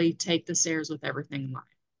 Metaphorically, take the stairs with everything in life.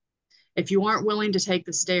 If you aren't willing to take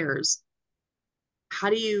the stairs,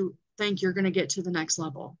 how do you think you're going to get to the next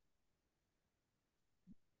level?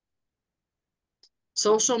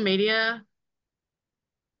 Social media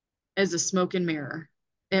is a smoke and mirror.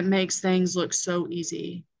 It makes things look so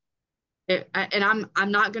easy. And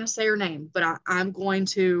I'm not going to say her name, but I'm going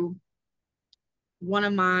to, one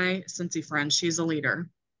of my Scentsy friends, she's a leader.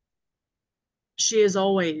 She is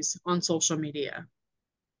always on social media,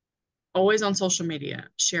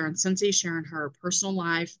 sharing Scentsy, sharing her personal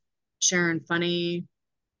life, sharing funny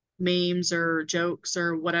memes or jokes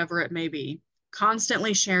or whatever it may be,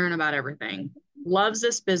 constantly sharing about everything. Loves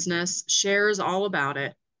this business, shares all about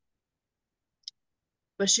it.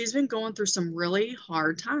 But she's been going through some really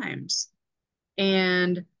hard times.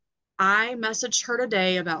 And I messaged her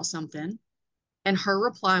today about something, and her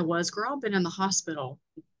reply was, "Girl, I've been in the hospital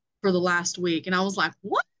for the last week." And I was like,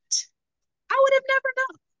 "What? I would have never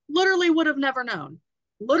known." Literally would have never known.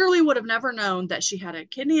 Literally would have never known that she had a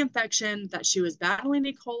kidney infection, that she was battling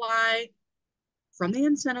E. coli from the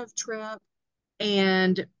incentive trip,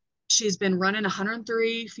 and she's been running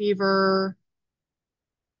 103 fever,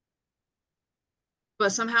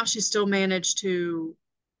 but somehow she still managed to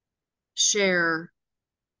share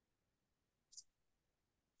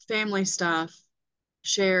family stuff,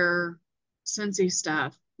 share Scentsy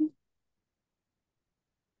stuff.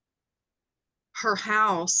 Her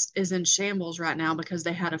house is in shambles right now because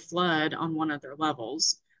they had a flood on one of their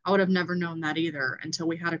levels. I would have never known that either until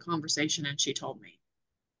we had a conversation and she told me.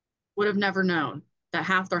 Would have never known that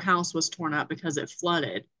half their house was torn up because it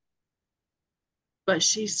flooded. But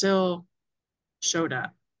she still showed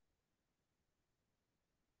up.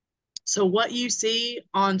 So what you see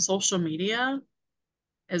on social media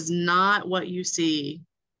is not what you see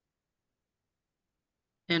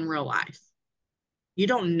in real life. You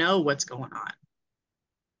don't know what's going on.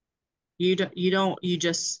 You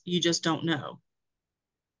just don't know.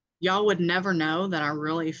 Y'all would never know that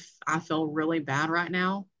I feel really bad right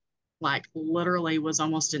now. Like literally was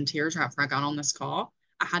almost in tears right after I got on this call.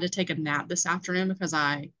 I had to take a nap this afternoon because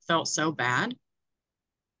I felt so bad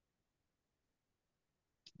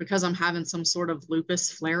because I'm having some sort of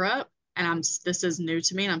lupus flare up and this is new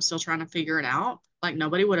to me and I'm still trying to figure it out. Like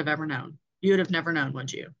nobody would have ever known. You would have never known,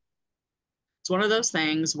 would you? It's one of those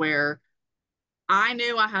things where I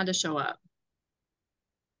knew I had to show up.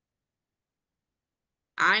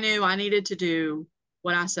 I knew I needed to do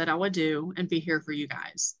what I said I would do and be here for you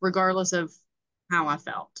guys, regardless of how I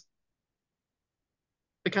felt,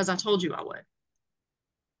 because I told you I would.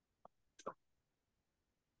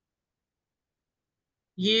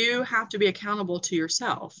 You have to be accountable to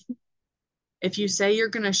yourself. If you say you're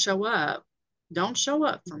going to show up, don't show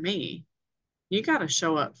up for me. You got to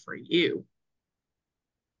show up for you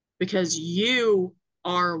because you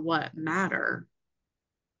are what matter.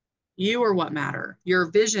 You are what matter. Your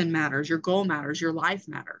vision matters. Your goal matters. Your life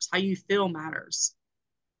matters. How you feel matters.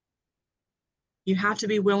 You have to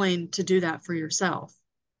be willing to do that for yourself.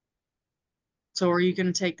 So are you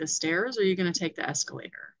going to take the stairs or are you going to take the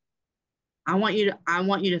escalator? I want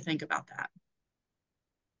you to think about that.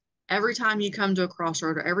 Every time you come to a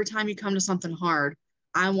crossroad or every time you come to something hard,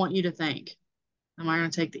 I want you to think, am I going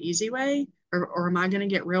to take the easy way or am I going to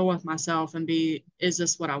get real with myself and is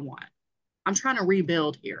this what I want? I'm trying to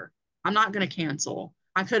rebuild here. I'm not going to cancel.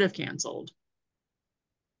 I could have canceled.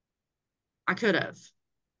 I could have.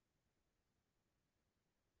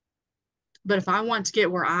 But if I want to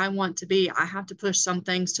get where I want to be, I have to push some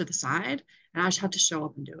things to the side and I just have to show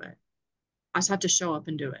up and do it. I just have to show up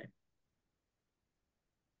and do it.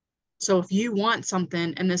 So if you want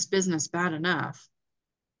something in this business bad enough,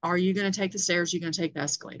 are you going to take the stairs? Are you going to take the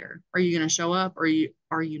escalator? Are you going to show up or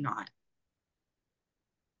are you not?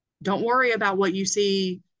 Don't worry about what you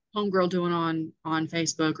see homegirl doing on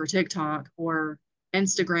Facebook or TikTok or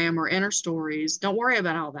Instagram or inner stories. Don't worry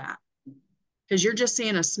about all that because you're just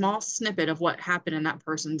seeing a small snippet of what happened in that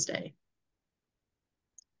person's day.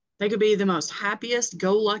 They could be the most happiest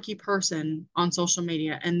go lucky person on social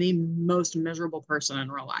media and the most miserable person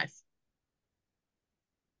in real life.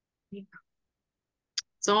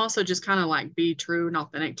 So also just kind of like be true and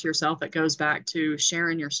authentic to yourself. It goes back to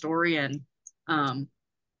sharing your story and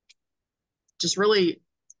just really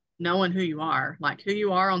knowing who you are. Like who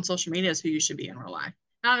you are on social media is who you should be in real life.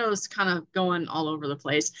 And I know it's kind of going all over the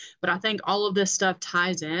place, but I think all of this stuff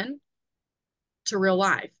ties in to real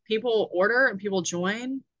life. People order and people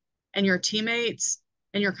join, and your teammates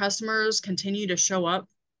and your customers continue to show up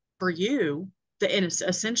for you. And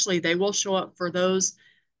essentially, they will show up for those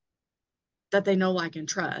that they know, like, and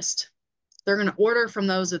trust. They're going to order from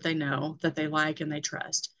those that they know, that they like, and they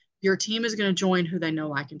trust. Your team is going to join who they know,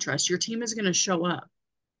 like, and trust. Your team is going to show up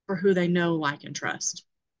for who they know, like, and trust.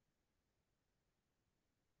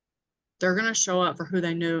 They're going to show up for who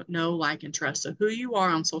they know, like, and trust. So who you are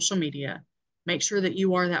on social media, make sure that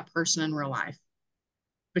you are that person in real life.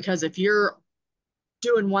 Because if you're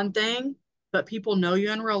doing one thing, but people know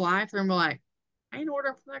you in real life, they're gonna be like, I ain't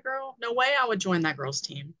ordering from that girl. No way I would join that girl's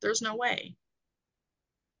team. There's no way.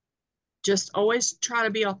 Just always try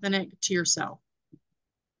to be authentic to yourself.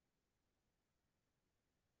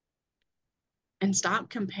 And stop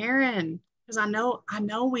comparing. Because I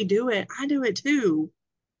know we do it. I do it too.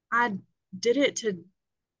 I did it to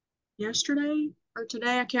yesterday or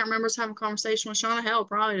today. I can't remember. I was having a conversation with Shauna. Hell,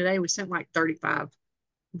 probably today. We sent like 35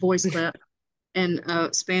 voice clip in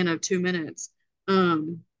a span of 2 minutes.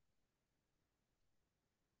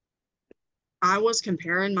 I was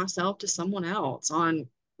comparing myself to someone else on,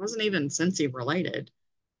 wasn't even Scentsy related.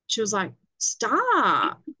 She was like,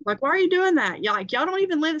 stop. Like, why are you doing that? Yeah, like y'all don't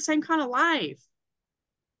even live the same kind of life.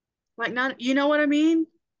 Like, not, you know what I mean?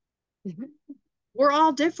 Mhm. We're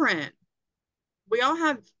all different. We all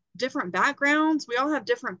have different backgrounds. We all have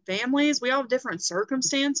different families. We all have different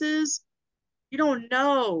circumstances. You don't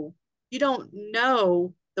know. You don't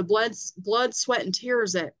know the blood, sweat, and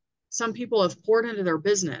tears that some people have poured into their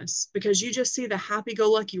business because you just see the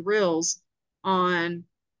happy-go-lucky reels on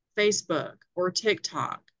Facebook or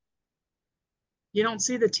TikTok. You don't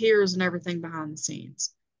see the tears and everything behind the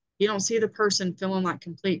scenes. You don't see the person feeling like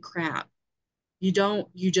complete crap. You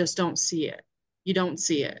just don't see it. You don't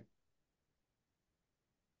see it.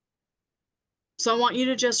 So I want you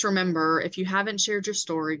to just remember, if you haven't shared your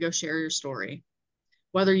story, go share your story.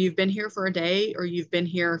 Whether you've been here for a day or you've been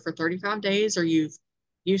here for 35 days or you've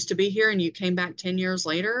used to be here and you came back 10 years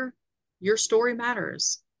later, your story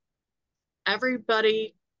matters.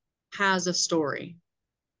 Everybody has a story.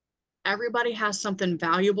 Everybody has something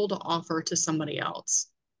valuable to offer to somebody else.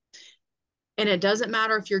 And it doesn't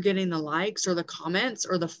matter if you're getting the likes or the comments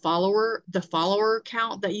or the follower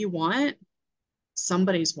count that you want,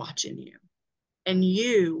 somebody's watching you. And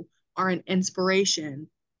you are an inspiration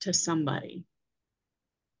to somebody.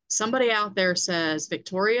 Somebody out there says,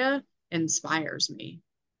 Victoria inspires me.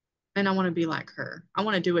 And I want to be like her. I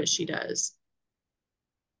want to do what she does.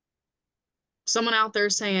 Someone out there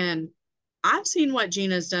saying, I've seen what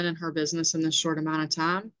Gina's done in her business in this short amount of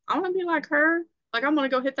time. I want to be like her. Like, I'm going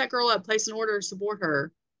to go hit that girl up, place an order, support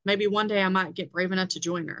her. Maybe one day I might get brave enough to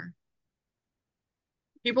join her.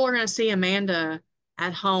 People are going to see Amanda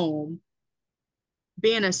at home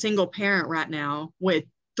being a single parent right now with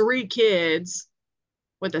 3 kids,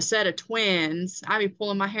 with a set of twins. I'd be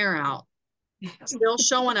pulling my hair out, still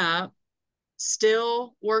showing up,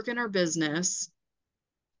 still working her business.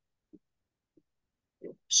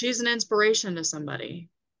 She's an inspiration to somebody.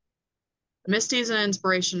 Misty's an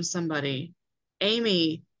inspiration to somebody.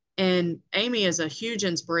 Amy, and Amy is a huge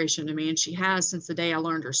inspiration to me, and she has since the day I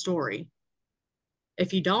learned her story.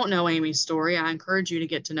 If you don't know Amy's story, I encourage you to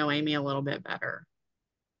get to know Amy a little bit better.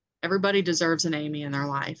 Everybody deserves an Amy in their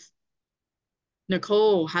life.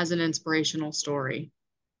 Nicole has an inspirational story.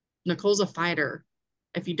 Nicole's a fighter.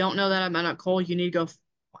 If you don't know that about Nicole, you need to go,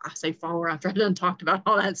 I say follow her after I've done talked about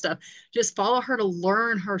all that stuff. Just follow her to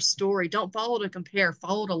learn her story. Don't follow to compare,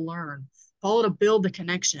 follow to learn, follow to build the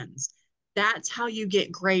connections. That's how you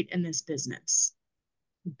get great in this business.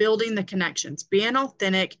 Building the connections, being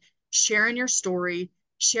authentic, sharing your story,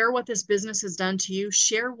 share what this business has done to you,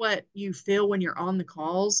 share what you feel when you're on the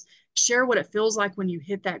calls, Share what it feels like when you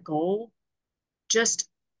hit that goal. Just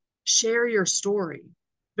share your story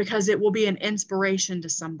because it will be an inspiration to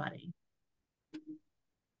somebody.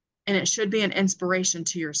 And it should be an inspiration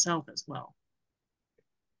to yourself as well.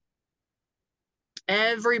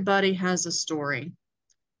 Everybody has a story.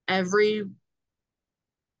 Everybody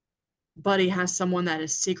has someone that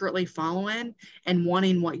is secretly following and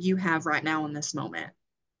wanting what you have right now in this moment.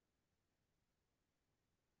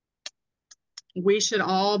 We should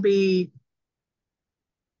all be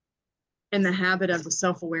in the habit of the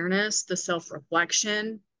self-awareness, the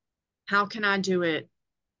self-reflection. How can I do it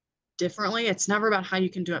differently? It's never about how you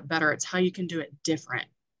can do it better. It's how you can do it different.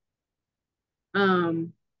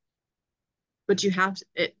 But you have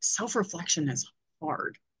it. Self-reflection is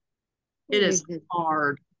hard. It is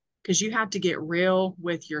hard because you have to get real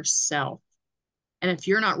with yourself. And if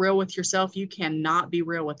you're not real with yourself, you cannot be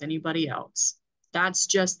real with anybody else. That's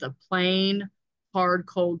just the plain, hard,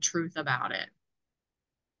 cold truth about it.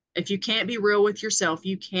 If you can't be real with yourself,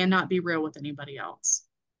 you cannot be real with anybody else.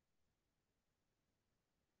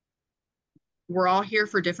 We're all here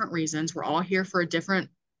for different reasons. We're all here for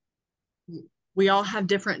we all have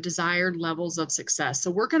different desired levels of success. So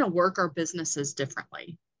we're going to work our businesses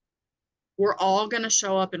differently. We're all going to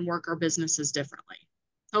show up and work our businesses differently.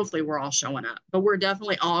 Hopefully we're all showing up, but we're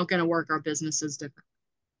definitely all going to work our businesses differently.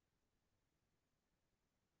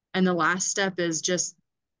 And the last step is just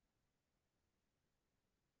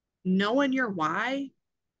knowing your why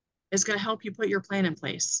is going to help you put your plan in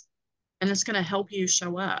place, and it's going to help you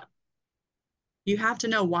show up. You have to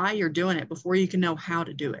know why you're doing it before you can know how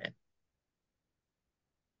to do it.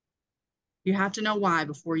 You have to know why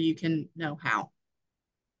before you can know how.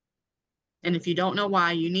 And if you don't know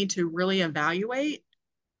why, you need to really evaluate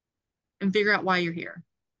and figure out why you're here.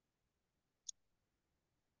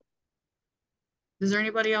 Is there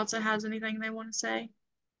anybody else that has anything they want to say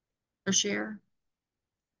or share?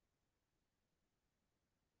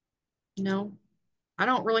 No, I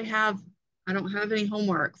don't have any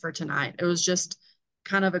homework for tonight. It was just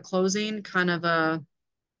kind of a closing, kind of a,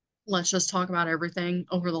 let's just talk about everything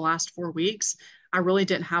over the last 4 weeks. I really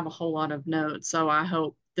didn't have a whole lot of notes, so I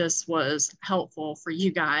hope this was helpful for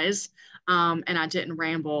you guys. And I didn't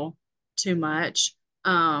ramble too much.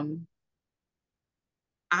 I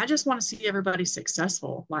just want to see everybody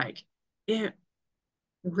successful. Like, it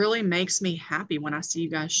really makes me happy when I see you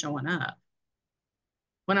guys showing up.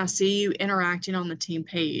 When I see you interacting on the team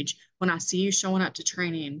page, when I see you showing up to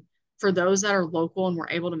training. For those that are local and were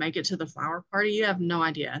able to make it to the flower party, you have no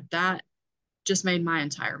idea. That just made my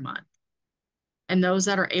entire month. And those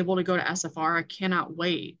that are able to go to SFR, I cannot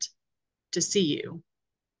wait to see you.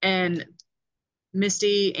 And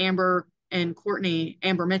Misty, Amber, and Courtney,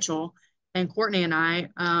 Amber Mitchell, and Courtney and I,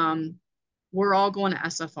 we're all going to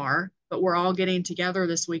SFR, but we're all getting together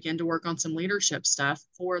this weekend to work on some leadership stuff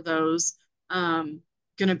for those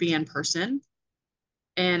going to be in person.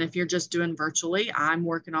 And if you're just doing virtually, I'm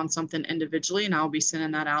working on something individually, and I'll be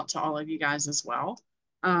sending that out to all of you guys as well.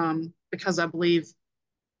 Because I believe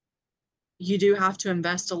you do have to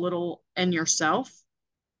invest a little in yourself.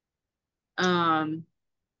 I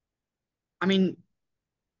mean,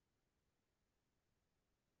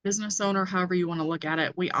 business owner, however you want to look at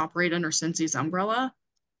it, we operate under Scentsy's umbrella,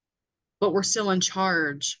 but we're still in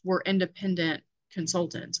charge. We're independent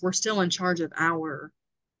consultants. We're still in charge of our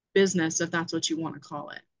business, if that's what you want to call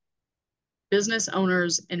it. Business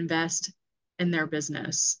owners invest in their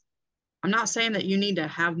business. I'm not saying that you need to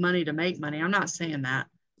have money to make money. I'm not saying that.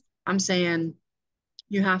 I'm saying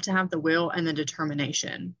you have to have the will and the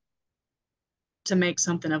determination to make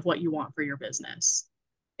something of what you want for your business.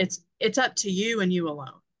 It's up to you and you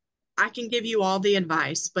alone. I can give you all the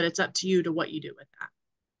advice, but it's up to you to what you do with that.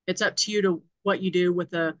 It's up to you to what you do with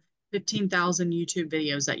the 15,000 YouTube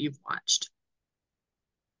videos that you've watched.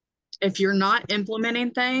 If you're not implementing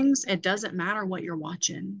things, it doesn't matter what you're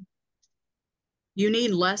watching. You need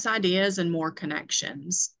less ideas and more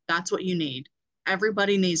connections. That's what you need.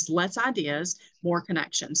 Everybody needs less ideas, more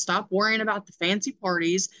connections. Stop worrying about the fancy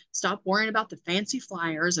parties. Stop worrying about the fancy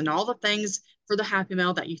flyers and all the things for the Happy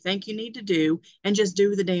Mail that you think you need to do, and just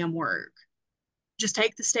do the damn work. Just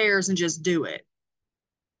take the stairs and just do it.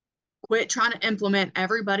 Quit trying to implement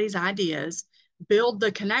everybody's ideas. Build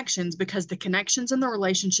the connections, because the connections and the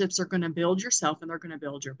relationships are going to build yourself and they're going to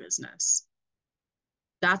build your business.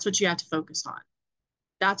 That's what you have to focus on.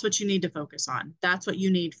 That's what you need to focus on. That's what you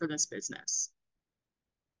need for this business.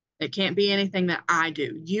 It can't be anything that I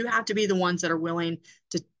do. You have to be the ones that are willing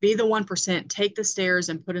to be the 1%, take the stairs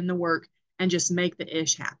and put in the work and just make the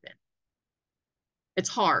ish happen. It's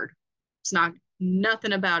hard. It's not,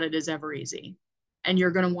 nothing about it is ever easy. And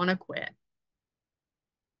you're going to want to quit.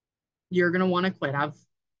 You're going to want to quit. I've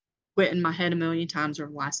quit in my head a million times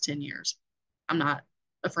over the last 10 years. I'm not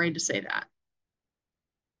afraid to say that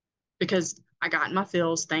because I got in my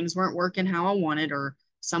feels, things weren't working how I wanted, or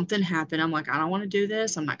something happened. I'm like, I don't want to do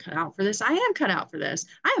this. I'm not cut out for this. I am cut out for this.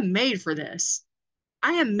 I am made for this.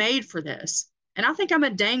 I am made for this. And I think I'm a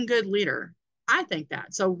dang good leader. I think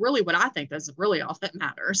that. So really what I think, that's really all that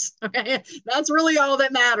matters. Okay. That's really all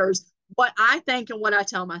that matters. What I think and what I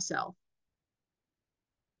tell myself.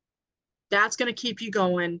 That's going to keep you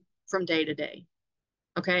going from day to day.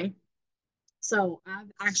 Okay. So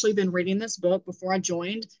I've actually been reading this book before I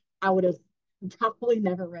joined. I would have probably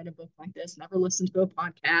never read a book like this, never listened to a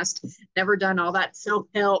podcast, never done all that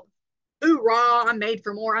self-help. Hoorah, I'm made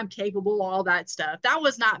for more, I'm capable, all that stuff. That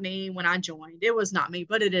was not me when I joined. It was not me,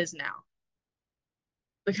 but it is now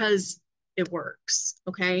because it works.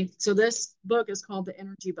 Okay. So this book is called The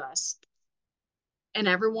Energy Bus. And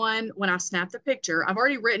everyone, when I snap the picture, I've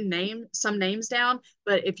already written some names down,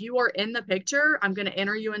 but if you are in the picture, I'm going to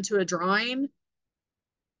enter you into a drawing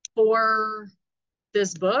for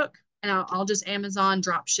this book, and I'll just Amazon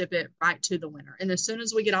drop ship it right to the winner. And as soon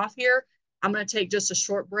as we get off here, I'm going to take just a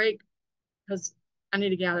short break because I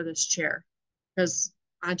need to get out of this chair because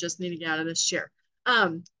I just need to get out of this chair.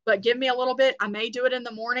 But give me a little bit. I may do it in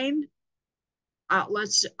the morning. I'll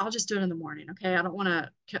just do it in the morning. Okay. I don't want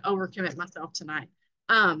to overcommit myself tonight.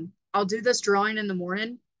 I'll do this drawing in the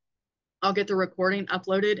morning. I'll get the recording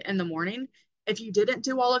uploaded in the morning. If you didn't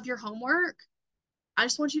do all of your homework, I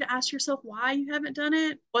just want you to ask yourself why you haven't done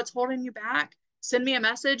it, what's holding you back. Send me a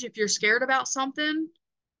message if you're scared about something.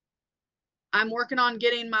 I'm working on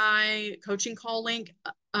getting my coaching call link.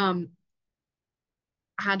 I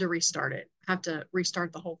had to restart it. I have to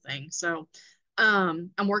restart the whole thing. So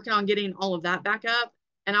I'm working on getting all of that back up,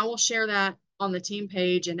 and I will share that on the team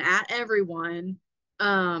page and at everyone.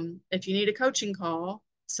 If you need a coaching call,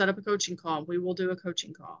 set up a coaching call. We will do a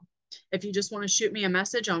coaching call. If you just want to shoot me a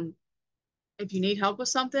message on if you need help with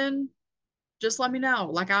something, just let me know.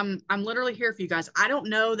 Like I'm literally here for you guys. I don't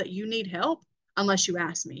know that you need help unless you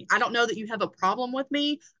ask me. I don't know that you have a problem with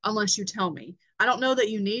me unless you tell me. I don't know that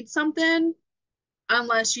you need something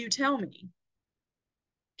unless you tell me.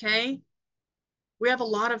 Okay? We have a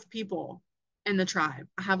lot of people in the tribe.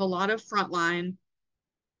 I have a lot of frontline.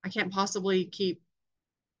 I can't possibly keep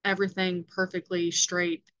everything perfectly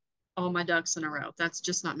straight, all my ducks in a row. That's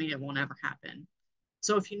just not me. It won't ever happen.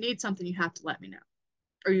 So if you need something, you have to let me know,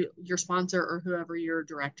 or your sponsor or whoever your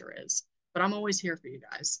director is. But I'm always here for you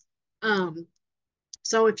guys.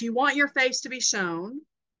 So if you want your face to be shown,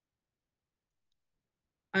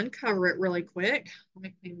 uncover it really quick. Let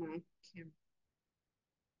me clean my camera.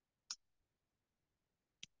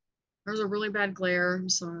 There's a really bad glare. I'm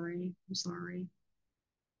sorry. I'm sorry.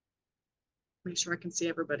 Make sure I can see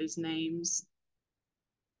everybody's names.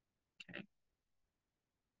 Okay.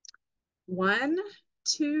 1,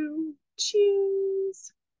 2,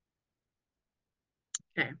 choose.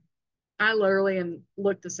 Okay. I literally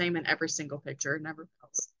look the same in every single picture. It never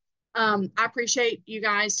fails. I appreciate you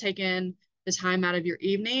guys taking the time out of your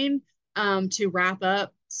evening to wrap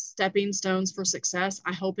up Stepping Stones for Success.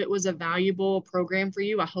 I hope it was a valuable program for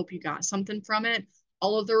you. I hope you got something from it.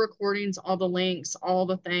 All of the recordings, all the links, all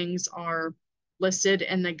the things are listed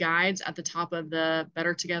in the guides at the top of the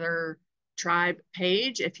Better Together Tribe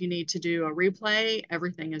page. If you need to do a replay,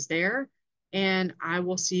 everything is there. And I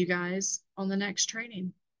will see you guys on the next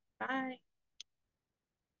training. Bye.